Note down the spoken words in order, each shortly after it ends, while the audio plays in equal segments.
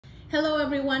Hello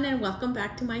everyone and welcome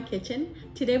back to my kitchen.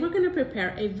 Today we're going to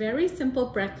prepare a very simple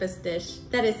breakfast dish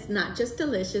that is not just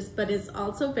delicious but is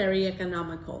also very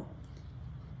economical.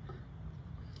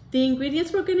 The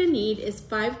ingredients we're going to need is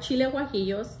 5 Chile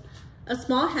Guajillos, a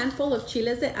small handful of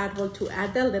Chiles de Arbol to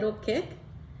add that little kick,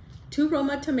 2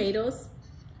 Roma tomatoes,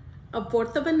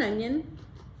 1/4 of an onion,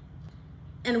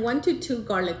 and 1 to 2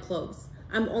 garlic cloves.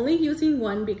 I'm only using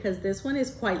one because this one is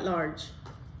quite large.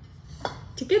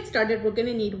 To get started, we're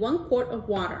gonna need 1 quart of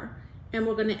water and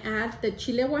we're gonna add the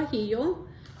Chile Guajillo.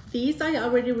 These I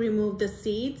already removed the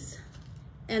seeds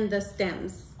and the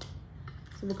stems.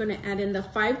 So we're gonna add in the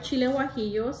 5 Chile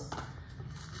Guajillos,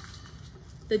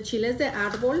 the Chiles de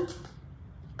Arbol,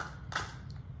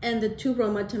 and the 2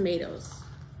 Roma tomatoes.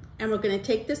 And we're gonna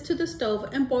take this to the stove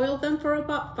and boil them for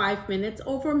about 5 minutes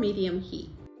over medium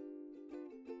heat.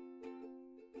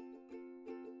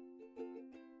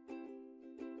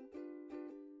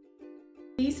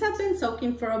 These have been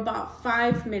soaking for about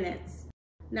 5 minutes.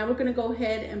 Now we're gonna go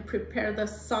ahead and prepare the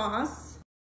sauce.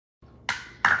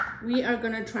 We are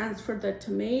gonna transfer the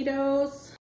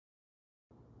tomatoes.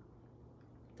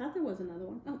 I thought there was another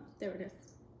one. Oh, there it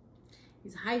is.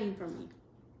 He's hiding from me.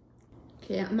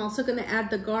 Okay, I'm also gonna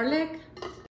add the garlic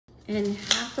and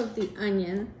half of the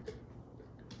onion.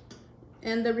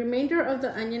 And the remainder of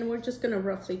the onion, we're just gonna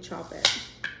roughly chop it.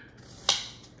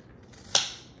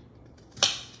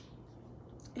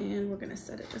 And we're gonna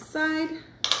set it aside.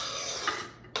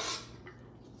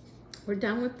 We're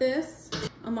done with this.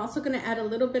 I'm also gonna add a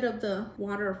little bit of the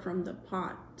water from the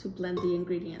pot to blend the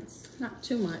ingredients, not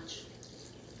too much.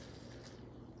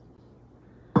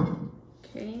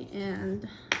 Okay, and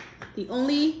the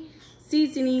only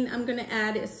seasoning I'm gonna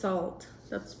add is salt.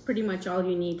 That's pretty much all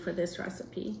you need for this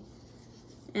recipe.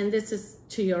 And this is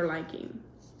to your liking.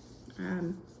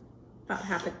 About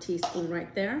half a teaspoon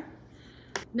right there.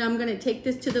 Now I'm gonna take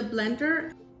this to the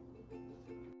blender.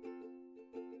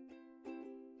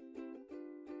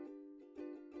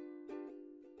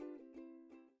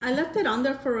 I left it on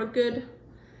there for a good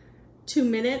 2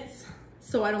 minutes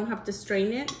so I don't have to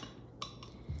strain it.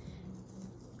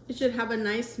 It should have a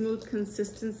nice smooth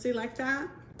consistency like that.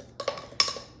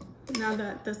 Now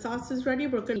that the sauce is ready,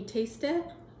 we're gonna taste it.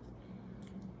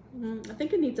 I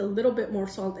think it needs a little bit more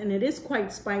salt and it is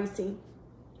quite spicy.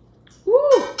 Woo!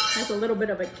 Has a little bit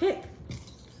of a kick.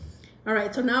 All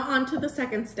right, so now on to the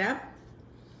second step.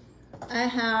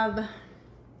 I'm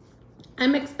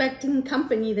expecting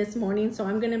company this morning, so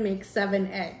I'm gonna make 7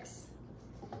 eggs.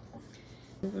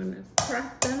 I'm gonna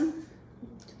crack them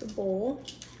into the bowl.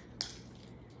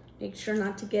 Make sure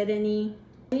not to get any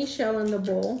shell in the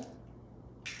bowl.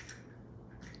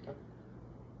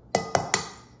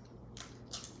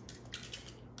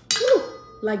 Woo!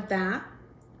 Like that.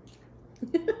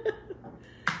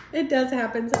 It does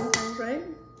happen sometimes, right?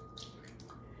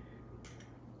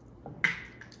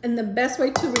 And the best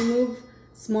way to remove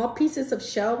small pieces of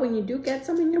shell when you do get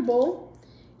some in your bowl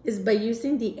is by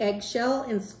using the eggshell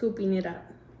and scooping it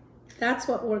up. That's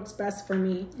what works best for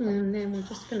me. And then we're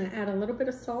just gonna add a little bit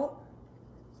of salt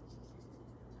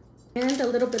and a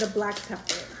little bit of black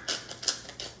pepper.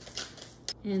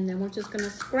 And then we're just gonna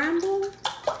scramble.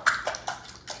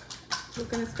 We're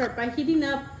gonna start by heating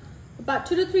up about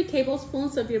 2 to 3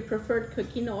 tablespoons of your preferred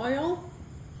cooking oil.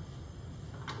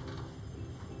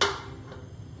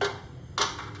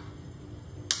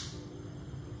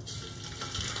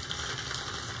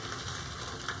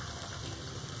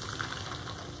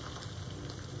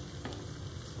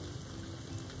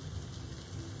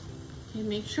 And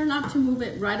make sure not to move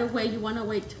it right away. You want to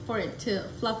wait for it to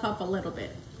fluff up a little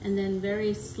bit. And then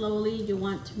very slowly you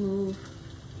want to move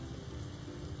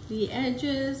the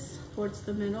edges towards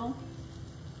the middle.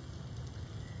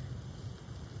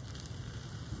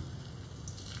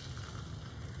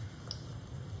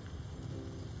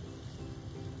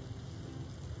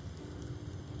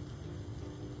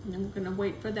 And then we're gonna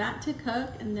wait for that to cook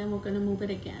and then we're gonna move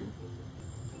it again.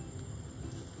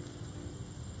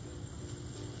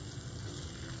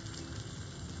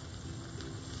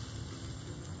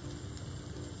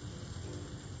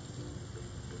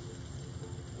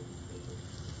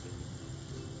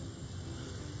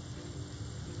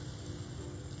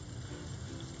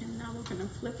 And now we're gonna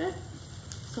flip it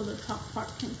so the top part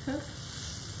can cook.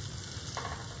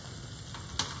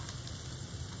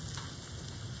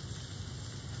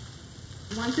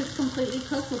 Once it's completely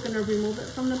cooked, we're going to remove it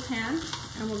from the pan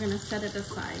and we're going to set it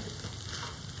aside.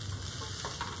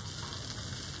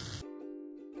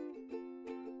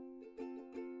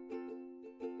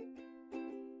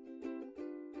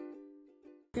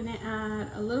 I'm going to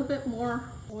add a little bit more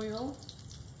oil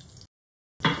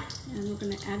and we're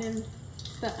going to add in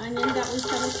the onion that we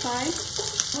set aside.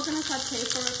 We're gonna saute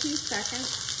for a few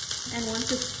seconds. And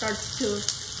once it starts to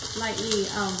lightly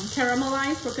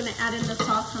caramelize, we're gonna add in the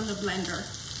sauce from the blender.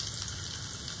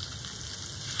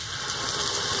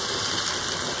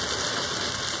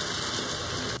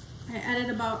 I added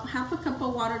about half a cup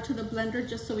of water to the blender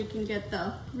just so we can get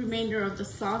the remainder of the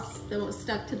sauce that was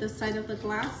stuck to the side of the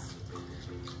glass.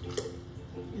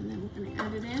 And then we're gonna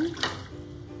add it in.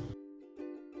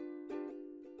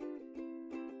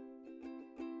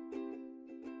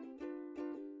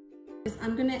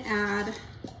 I'm gonna add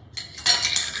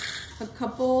a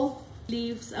couple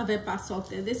leaves of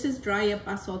epazote. This is dry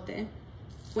epazote.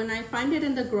 When I find it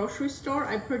in the grocery store,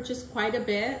 I purchase quite a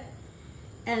bit.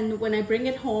 And when I bring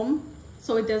it home,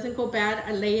 so it doesn't go bad,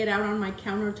 I lay it out on my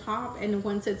countertop. And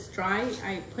once it's dry,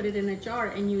 I put it in a jar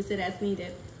and use it as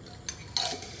needed.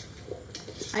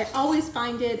 I always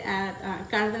find it at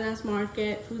Cardenas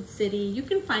Market, Food City. You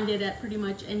can find it at pretty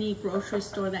much any grocery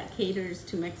store that caters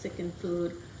to Mexican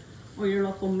food, or your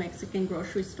local Mexican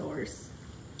grocery stores.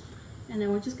 And then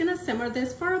we're just gonna simmer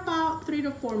this for about 3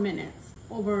 to 4 minutes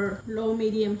over low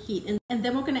medium heat. And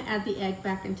then we're gonna add the egg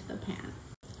back into the pan.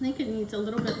 I think it needs a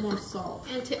little bit more salt.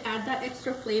 And to add that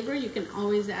extra flavor, you can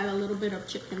always add a little bit of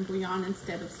chicken bouillon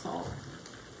instead of salt.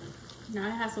 Now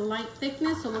it has a light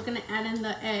thickness, so we're gonna add in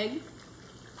the egg.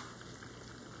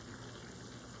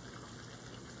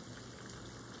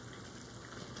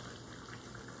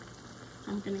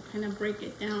 I'm gonna kind of break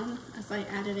it down as I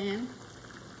add it in.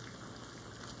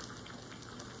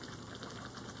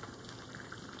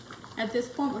 At this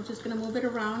point, we're just gonna move it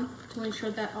around to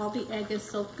ensure that all the egg is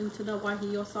soaked into the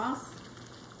guajillo sauce.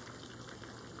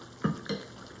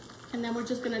 And then we're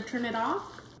just gonna turn it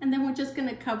off. And then we're just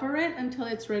gonna cover it until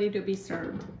it's ready to be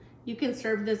served. You can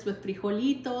serve this with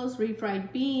frijolitos,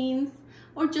 refried beans,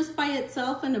 or just by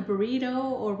itself in a burrito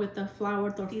or with a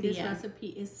flour tortilla. This recipe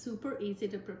is super easy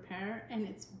to prepare and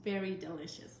it's very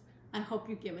delicious. I hope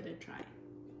you give it a try.